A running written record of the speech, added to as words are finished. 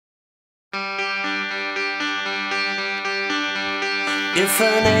If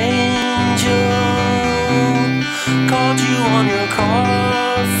an angel called you on your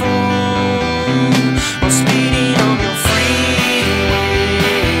car phone while speeding on your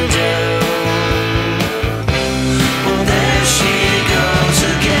freeway down, well there she goes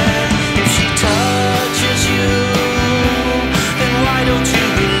again. If she touches you, then why don't you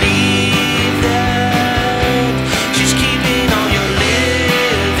believe that she's keeping all your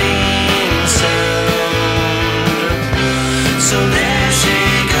living sound? So there she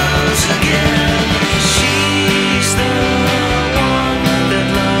goes again. She's the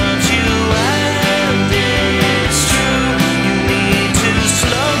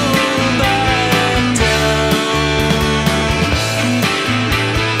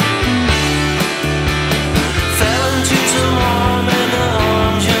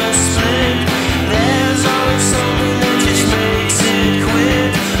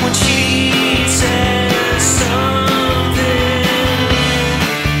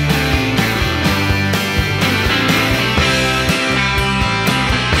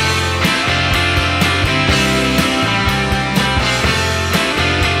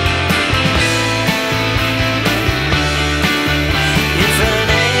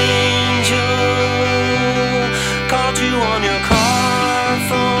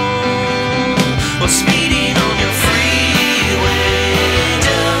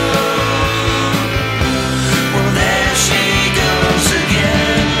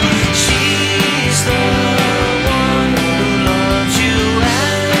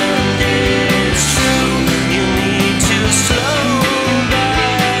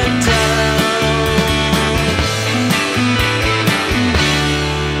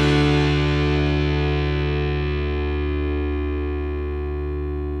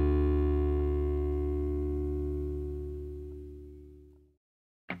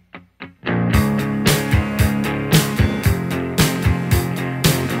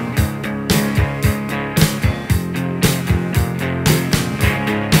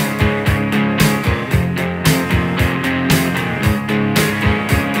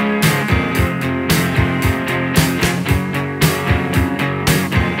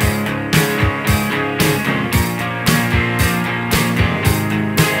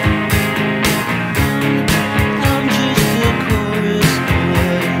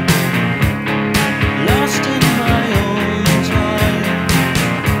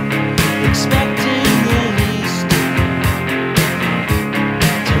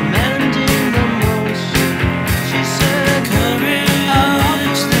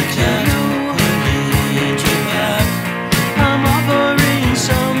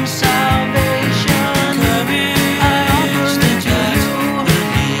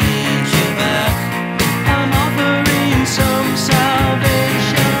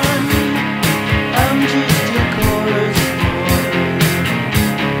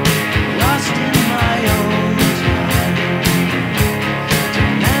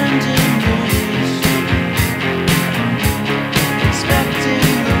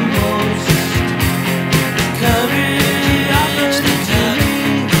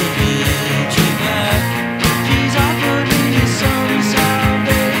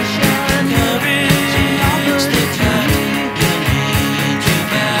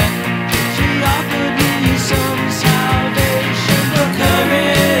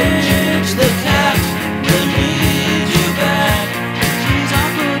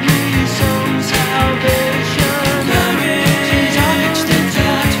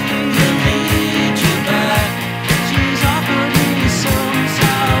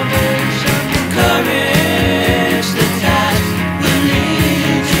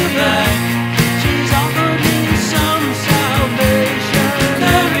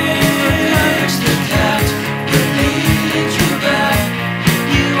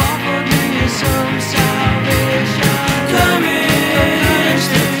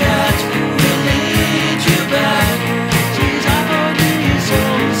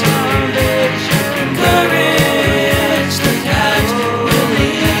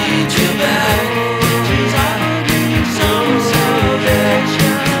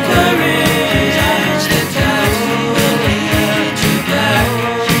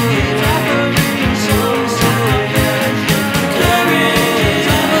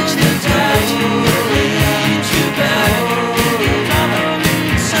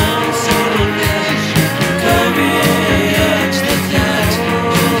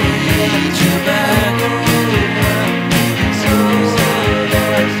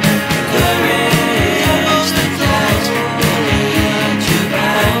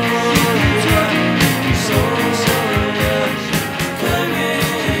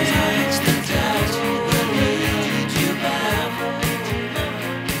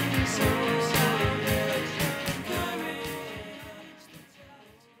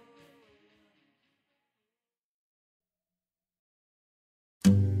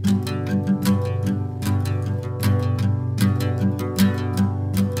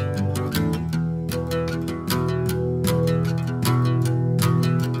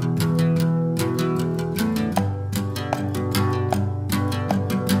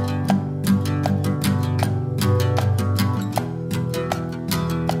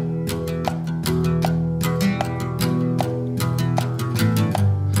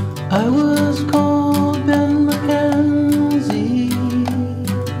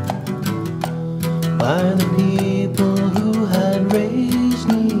by the people who had raised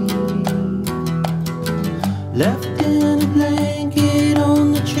me, left in a blanket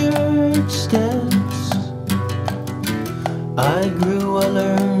on the church steps. I grew, I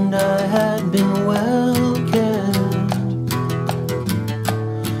learned, I had been well kept.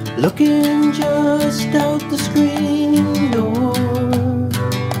 Looking just out the screen door,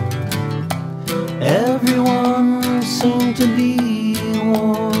 everyone seemed to be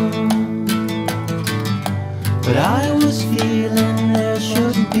warm, but I was feeling there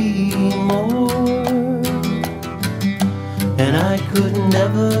should be more, and I could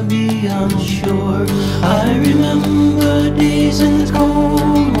never be unsure. I remember days in the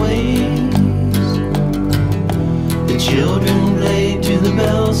cold waves, the children played to the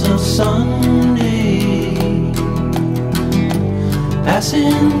bells of Sunday,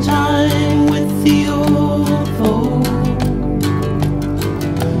 passing time with the old folk.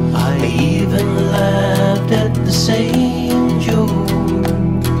 I even laughed at the same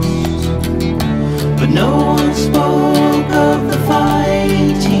jokes, but no one spoke of the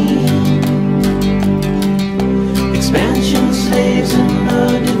fighting, expansion slaves and the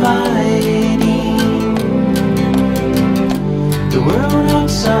dividing. The world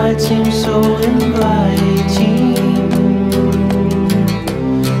outside seemed so inviting,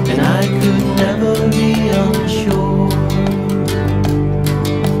 and I could never be unsure.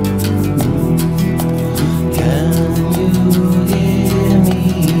 Can you hear me,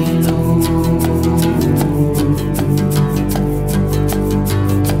 Lord?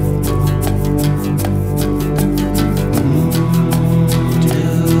 Do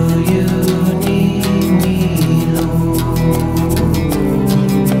you need me, Lord?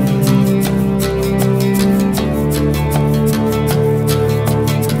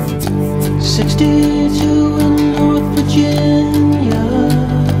 62 in North Virginia,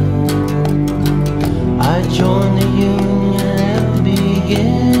 I joined the Union at the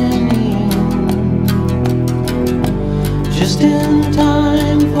beginning, just in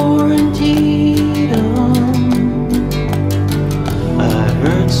time for Antietam. I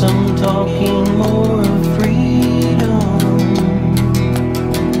heard some talking more of freedom.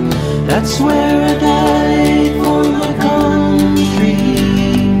 That's where I died for my country.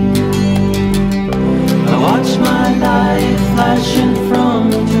 I watched my life flash in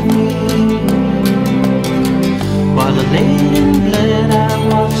front of me, while I lay in bled I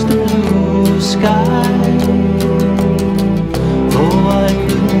watched the blue sky. Oh, I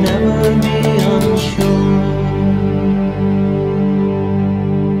could never be unsure.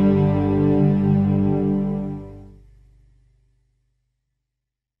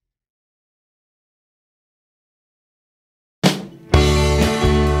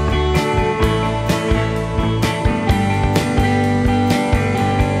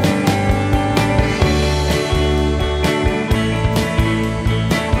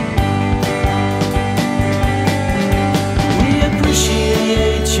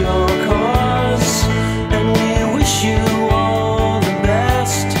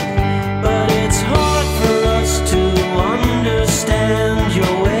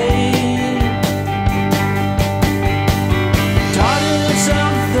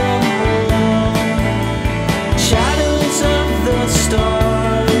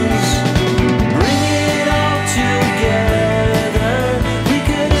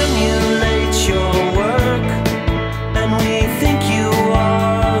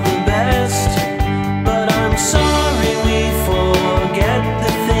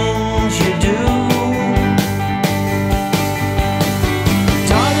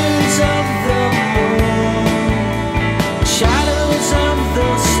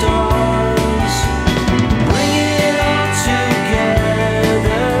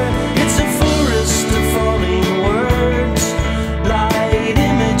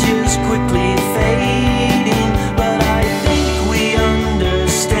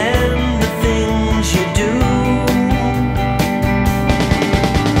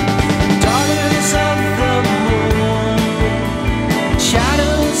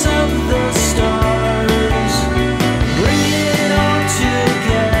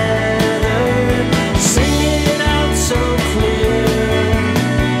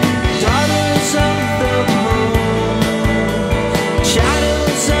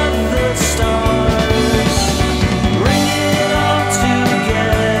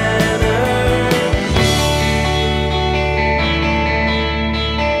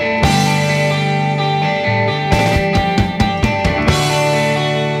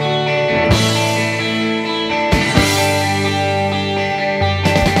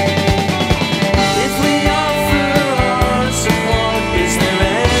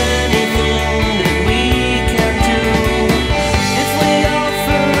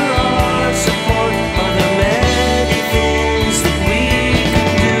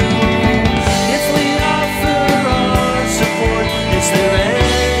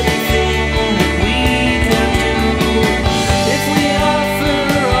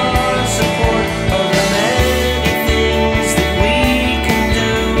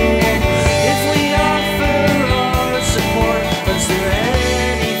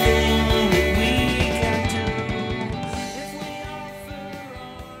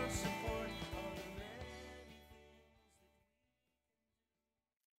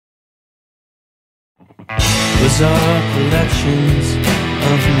 These are collections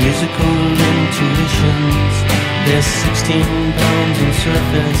of musical intuitions. Their 16 pounds in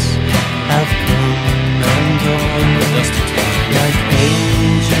surface have come and gone, like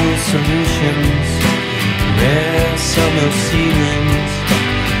angel solutions, rare summer ceilings.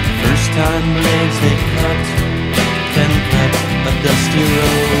 First time blades they cut can cut a dusty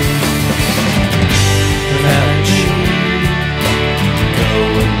road. Catch, go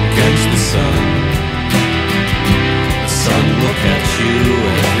and catch the sun. The sun will catch you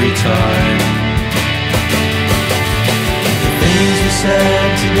every time. The things we said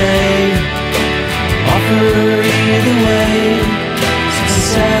today offer either way. The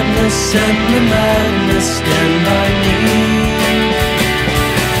sadness and the madness stand by me.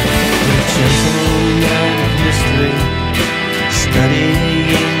 The gentleman of mystery,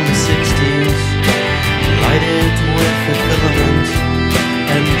 studying the 60s, lighted with a filament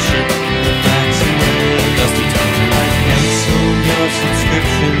and chip the facts away. I canceled your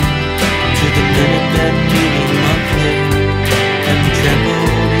subscription to the Minutemen meeting monthly and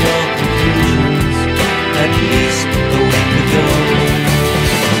trampled your conclusions at least a week ago.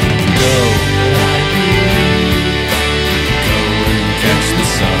 Go, go and catch the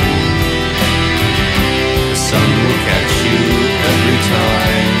sun. The sun will catch you every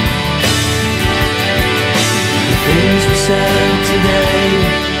time. The things we said today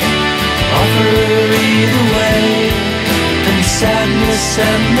offer either way, and the sadness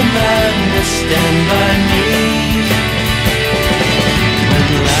and the madness stand by me. When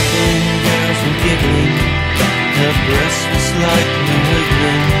laughing girls were giggling, their breasts were slightly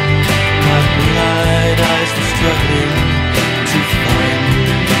wiggling, my blind eyes were struggling to find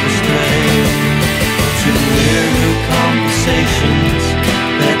the stray. To weird new conversations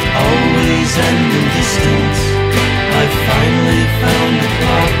that always end in distance, I finally found the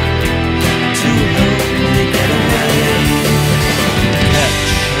clock to help me get away.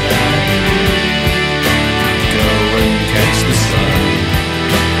 Catch, go and catch the sun.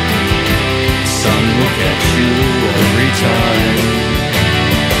 The sun will catch you every time.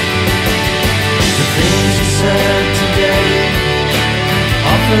 The things you said today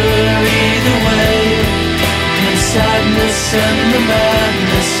offer either way, and the sadness and the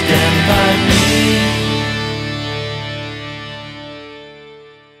madness stand by me.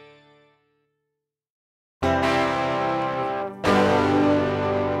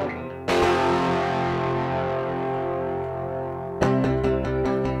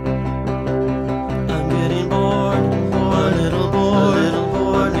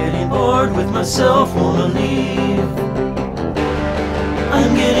 Myself wanna leave.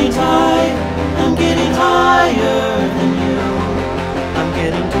 I'm getting tired, I'm getting higher than you. I'm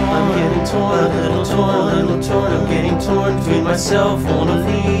getting torn, a little torn, I'm getting torn between myself, wanna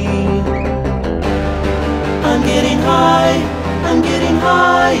leave. I'm getting high, I'm getting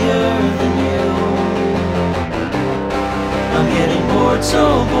higher than you. I'm getting bored,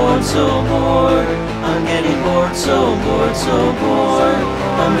 so bored, so bored. I'm getting bored, so bored, so bored.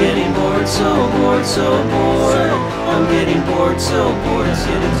 I'm getting bored, so bored, so bored. I'm getting bored, so bored. I'm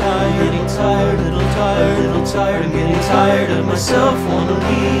getting tired, little tired. I'm getting tired of myself, wanna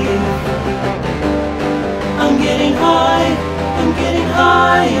leave. I'm getting high, I'm getting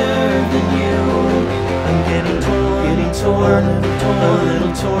higher than you. I'm getting torn, a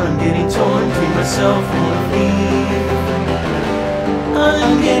little torn. I'm getting torn between myself, wanna leave.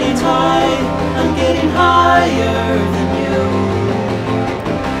 I'm getting high, I'm getting higher than you.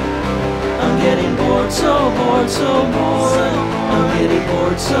 I'm getting bored, so bored, so bored. I'm getting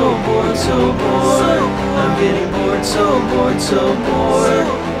bored, so bored, so bored. I'm getting bored, so bored, so bored.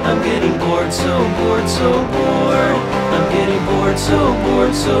 I'm getting bored, so bored, so bored. I'm getting bored, so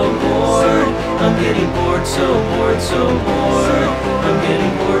bored, so bored. I'm getting bored, so bored, so bored. I'm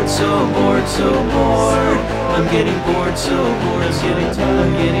getting bored, so bored, so bored. I'm getting bored, so bored.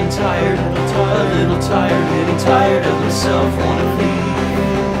 I'm getting tired, a little tired, getting tired of myself, wanna leave.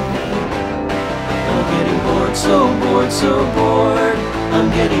 I'm getting bored, so bored, so bored. I'm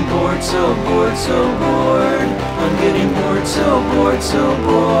getting bored, so bored, so bored. I'm getting bored, so bored, so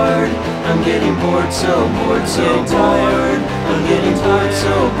bored. I'm getting bored, so bored, so bored. I'm getting bored,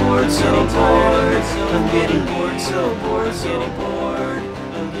 so bored, so bored. I'm getting bored, so bored, so bored.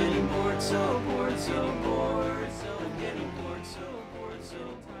 I'm getting bored, so bored, so bored. I'm getting bored, so bored, so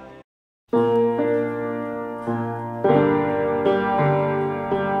tired.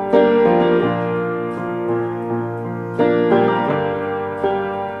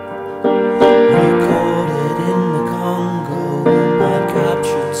 Recorded in the Congo by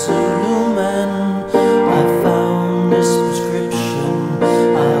captured Zulu men. I found this prescription,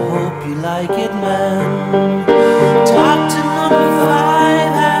 I hope you like it, man.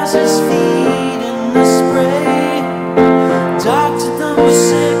 has his feet in the spray. Doctor number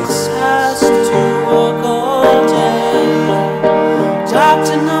 6 has to work all day.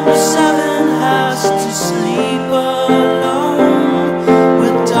 Doctor number 7 has to sleep alone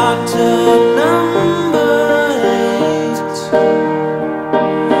with Doctor number 8.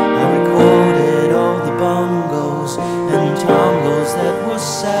 I recorded all the bongos and tongos that were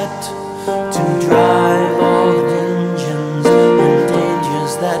set to drive all the engines and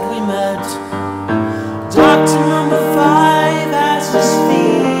dangers that we met. Doctor number 5 has his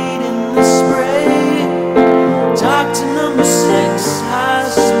feet in the spray. Doctor number 6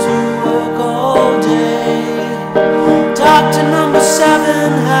 has to work all day. Doctor number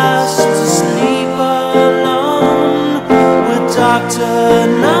 7 has to sleep alone with Doctor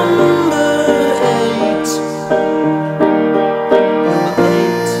number 8. Number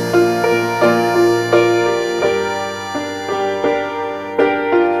 8.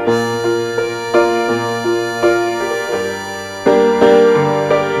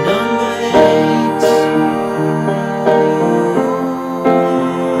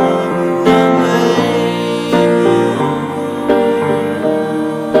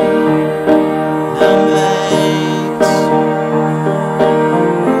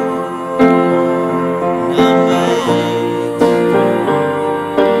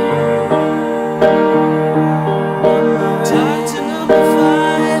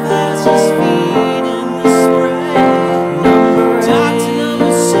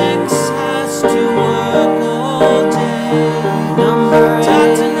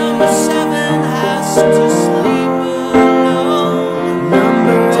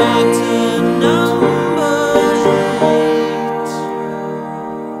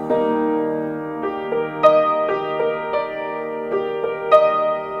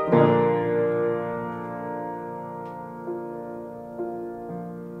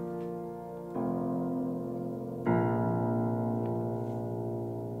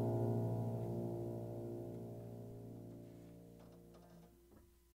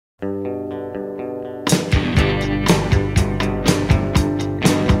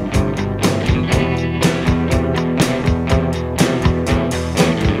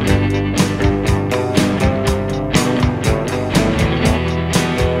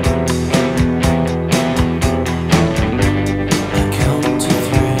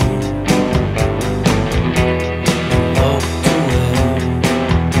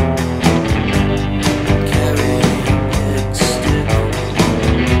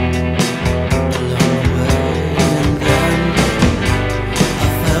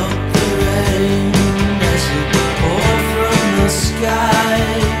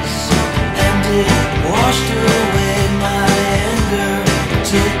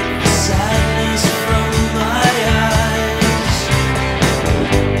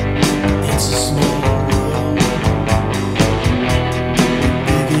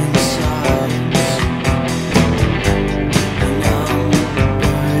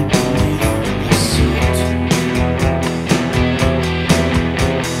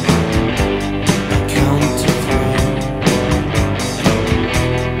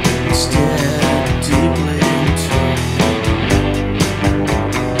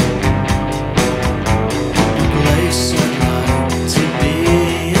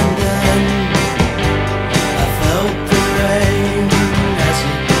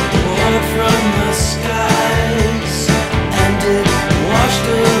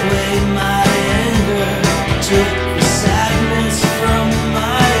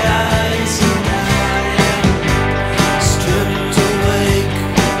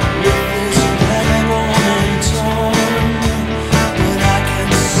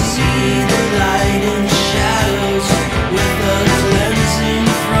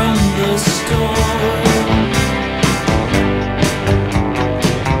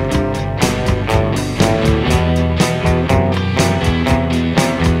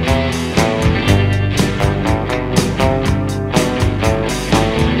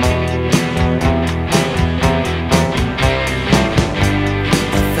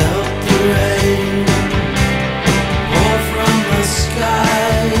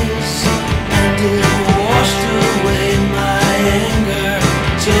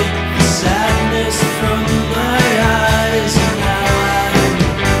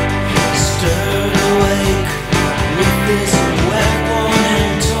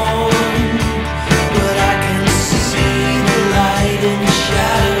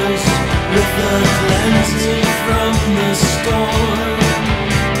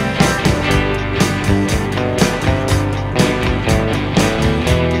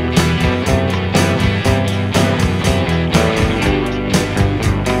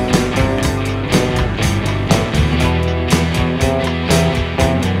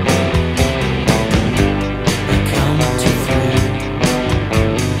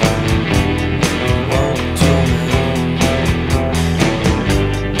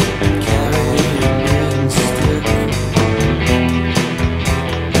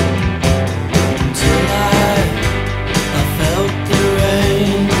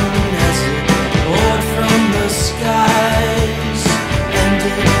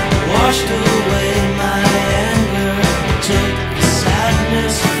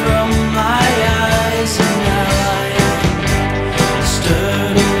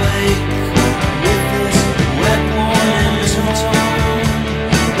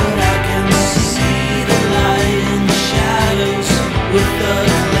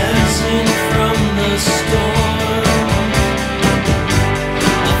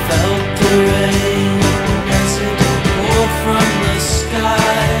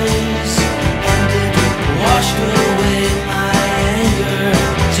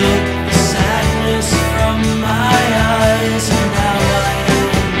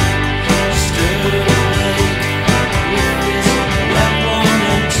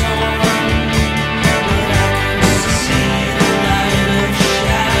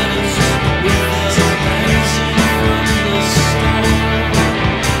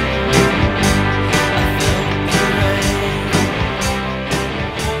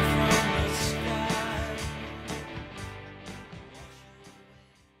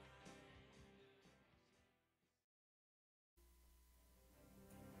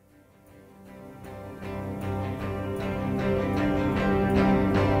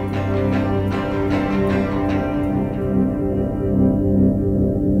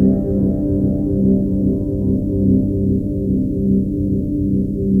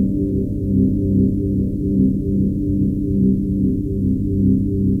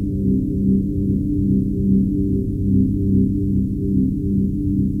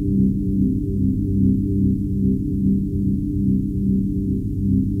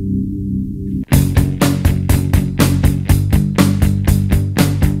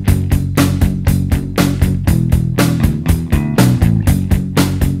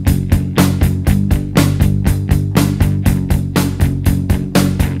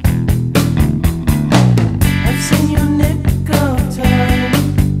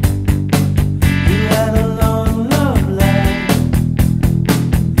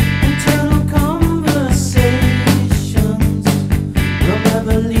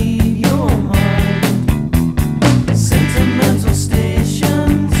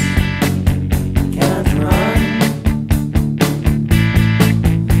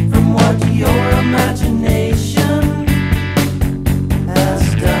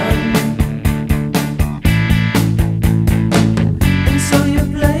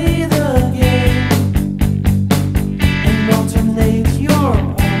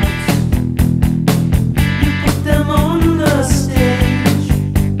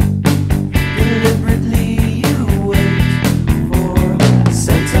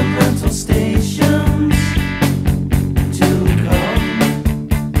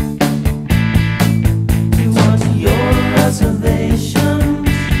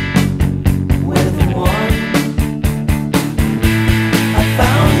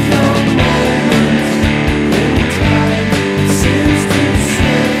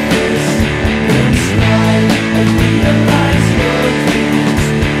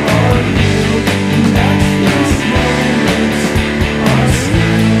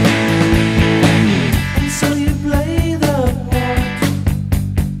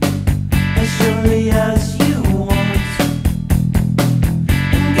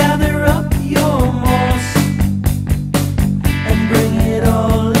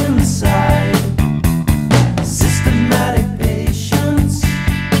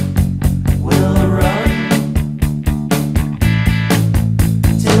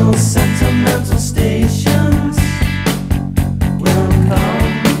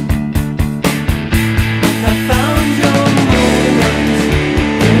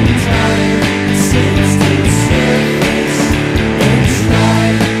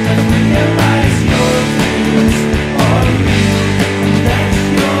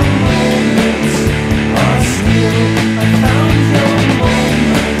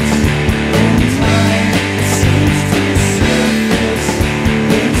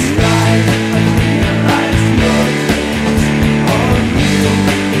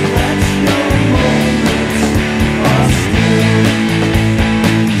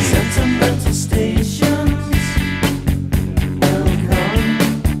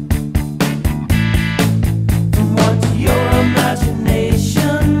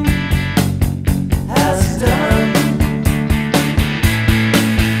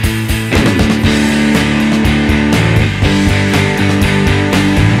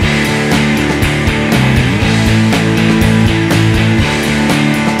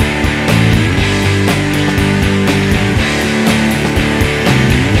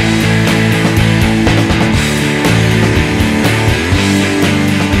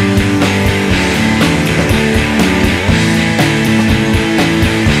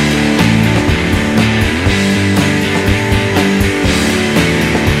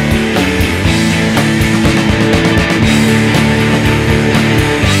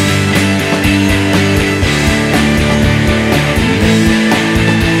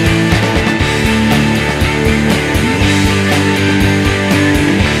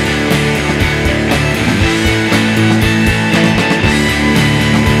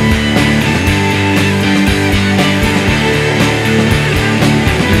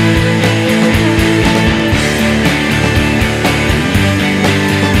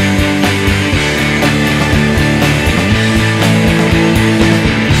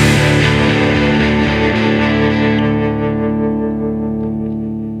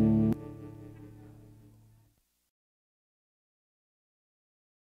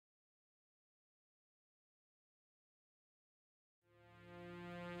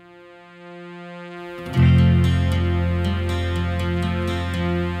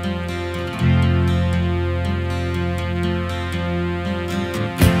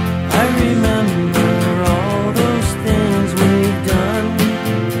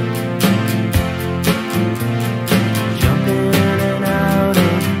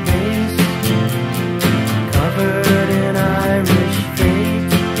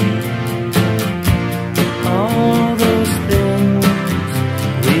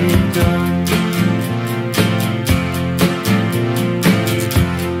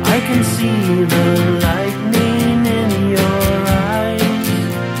 can see the lightning in your eyes,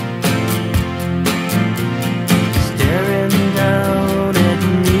 staring down at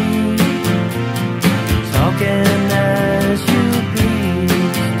me, talking as you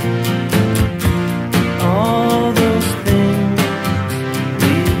breathe. All those things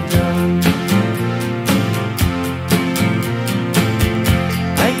we've done,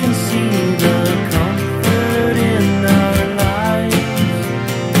 I can see the comfort in our lives,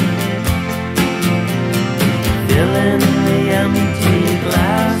 filling the empty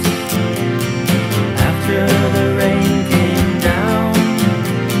glass after the rain came down.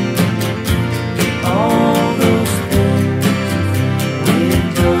 All those things we've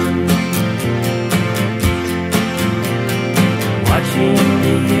done, watching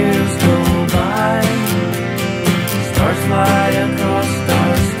the years go by, stars fly across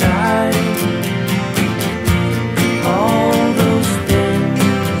our sky. All those things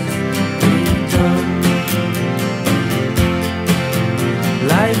we've done.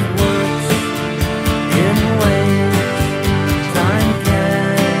 Life works in ways time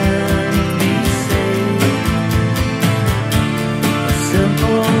can't be saved. A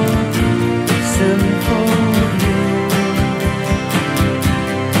simple view.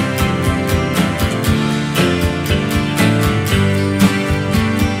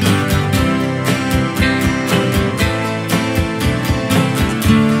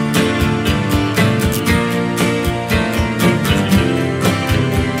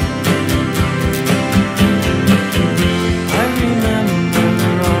 I remember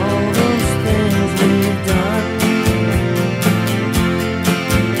all those things we've done,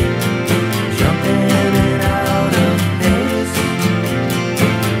 jumping in and out of pace,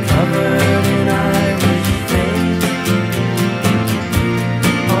 covered in Irish fate.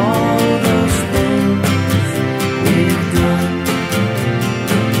 All those things we've done,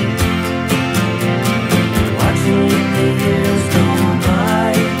 watching the years go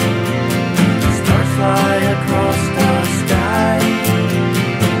by, stars fly across our sky.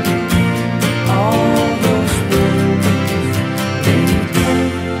 All those things we've done.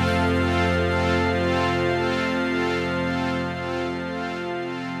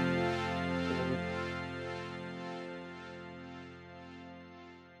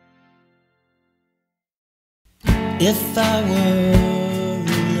 If I were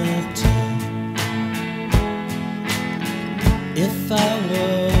an actor, if I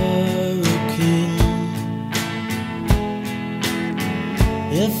were a king,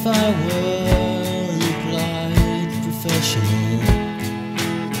 if I were an applied professional,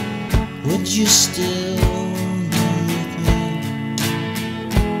 would you still be with me?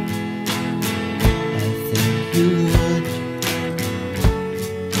 I think you would.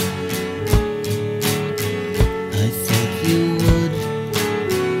 I think you would.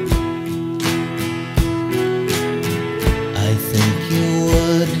 I think you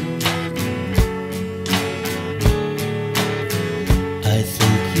would. I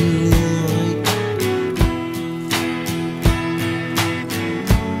think you might.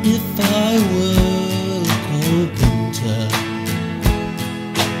 If I were a carpenter,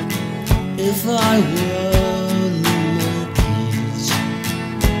 if I were the monkeys,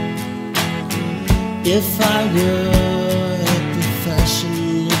 if I were a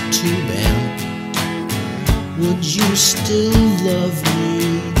professional tube amp, would you still love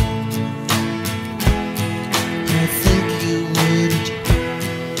me? I think you would.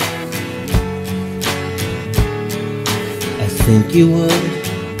 I think you would.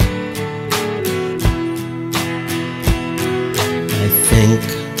 I think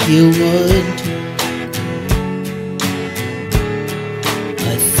you would.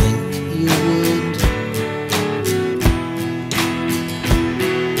 I think you would.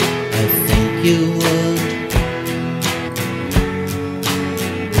 I think you would.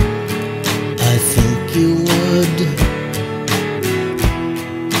 I think you would.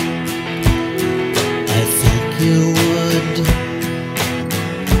 I think you would.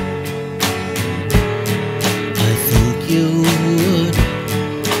 I think you would.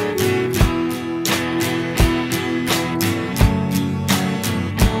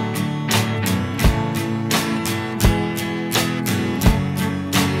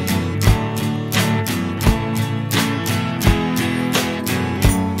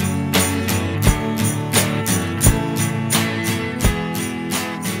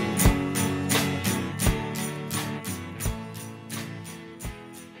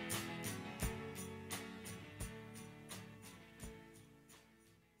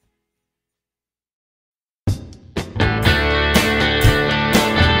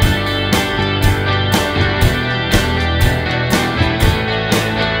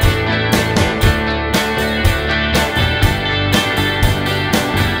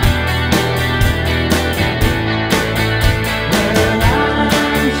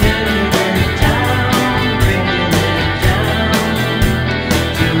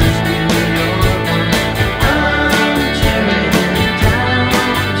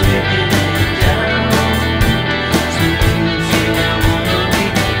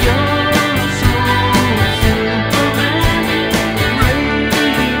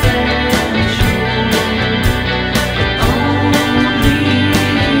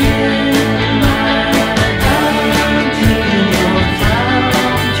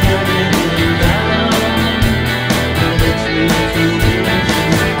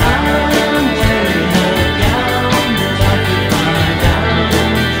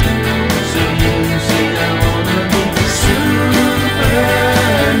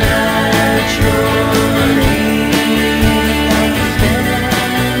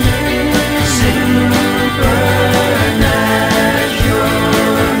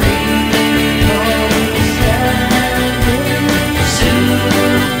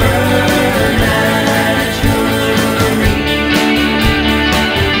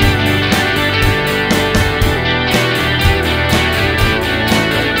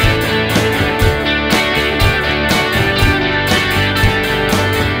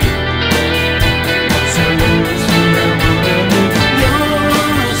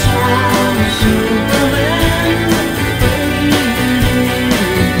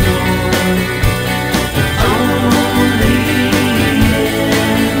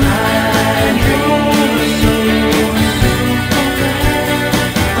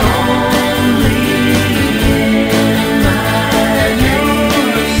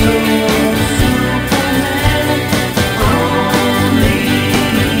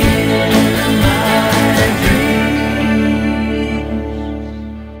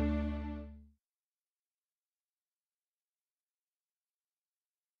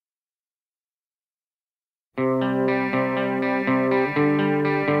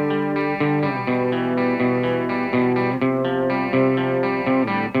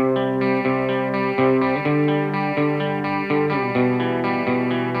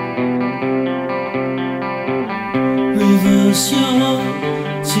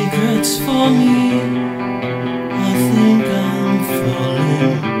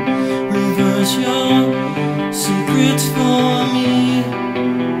 reverse your secrets for me.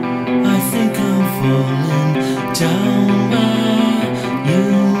 I think I'm falling down where you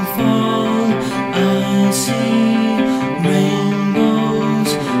fall. I see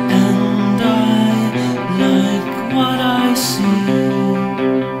rainbows and I like what I see.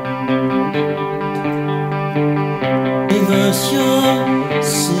 Reverse your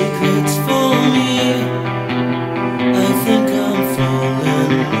secrets for me. I think I'm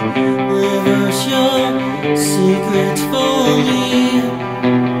falling. Reverse your secrets for me.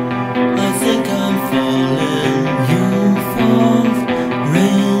 I think I'm falling. You fall.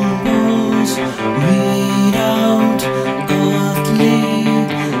 Rainbows read out earthly,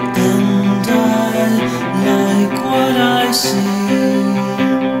 and I like what I see.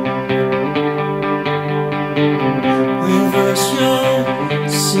 Reverse your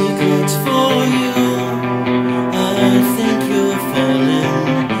secrets for you. I think you're falling.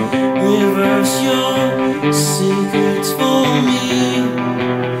 Reverse your secrets for me.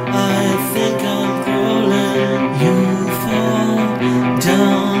 I think I'm crawling. You fall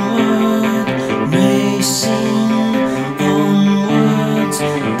downward, racing onwards,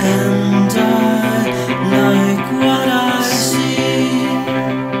 and I like what I see.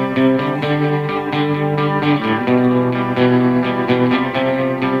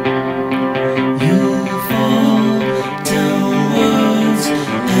 You fall downwards,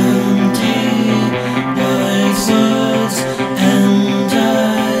 empty wise words, and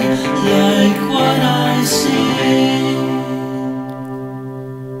I like what I see.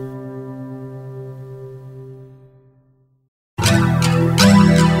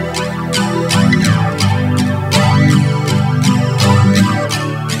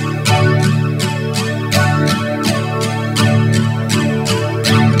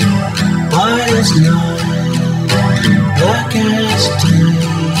 White as night, black as day,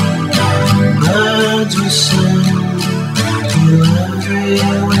 birds will sing to every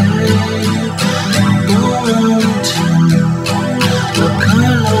way. Born to a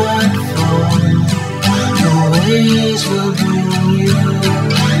colored form, the ways will bring you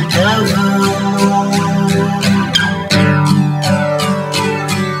evermore.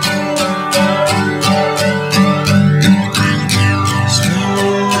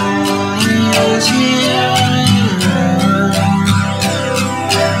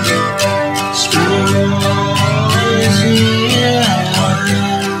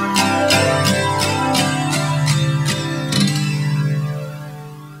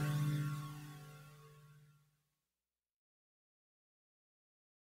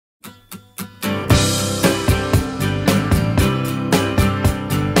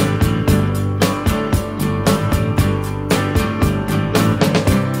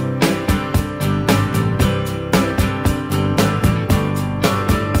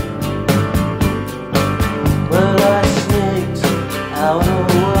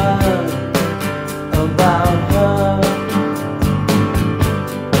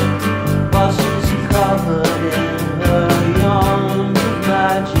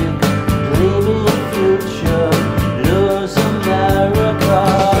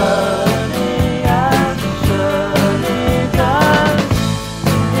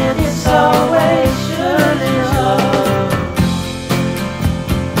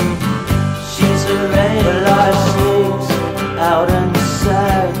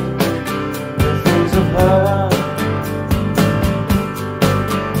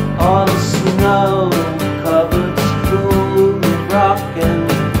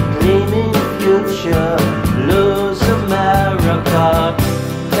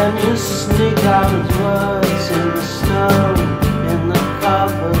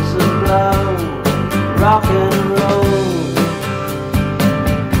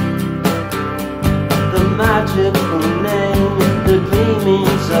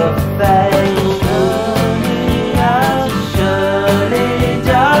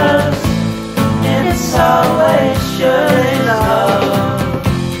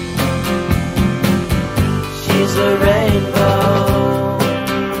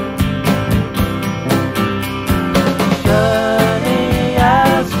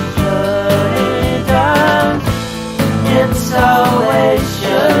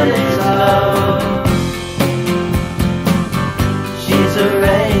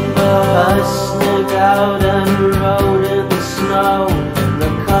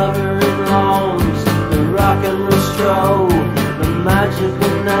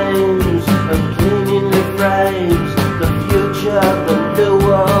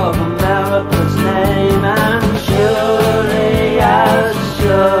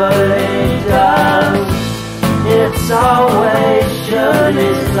 always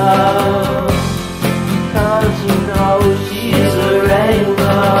surely love.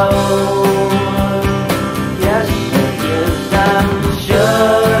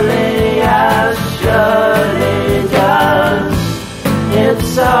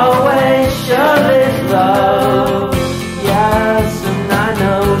 it's always Shirley's love. Yes, and I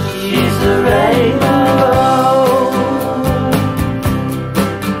know she's the rainbow.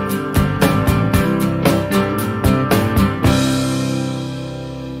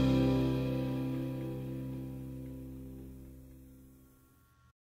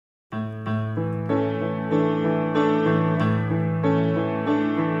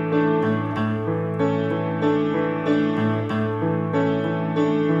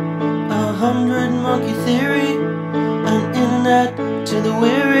 100 monkey theory, an internet to the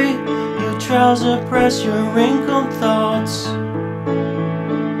weary. You trouser press your wrinkled thoughts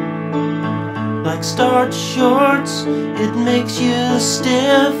like starch shorts. It makes you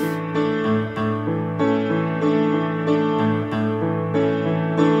stiff.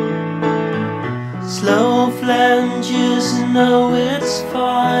 Slow flanges, no, it's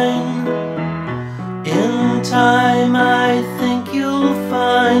fine. In time, I think you'll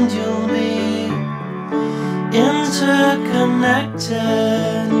find you'll be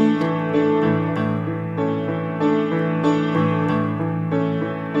interconnected.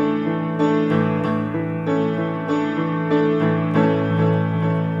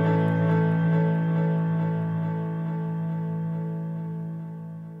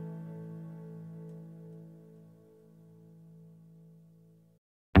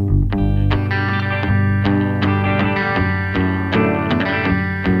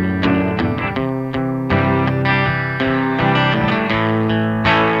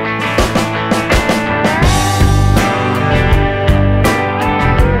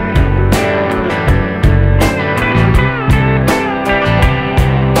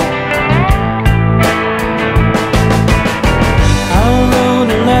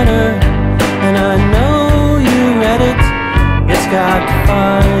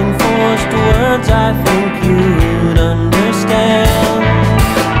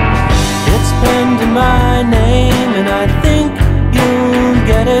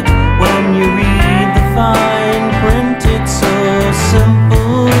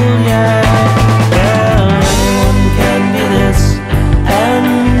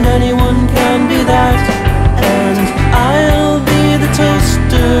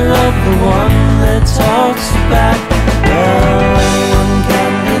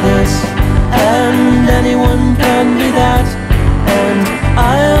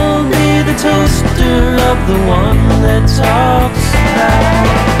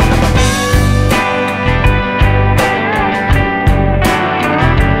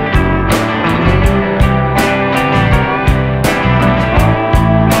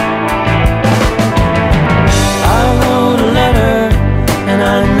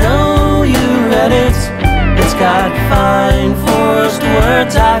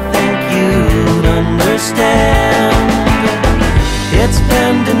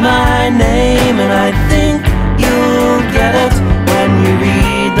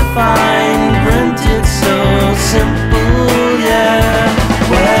 Fine.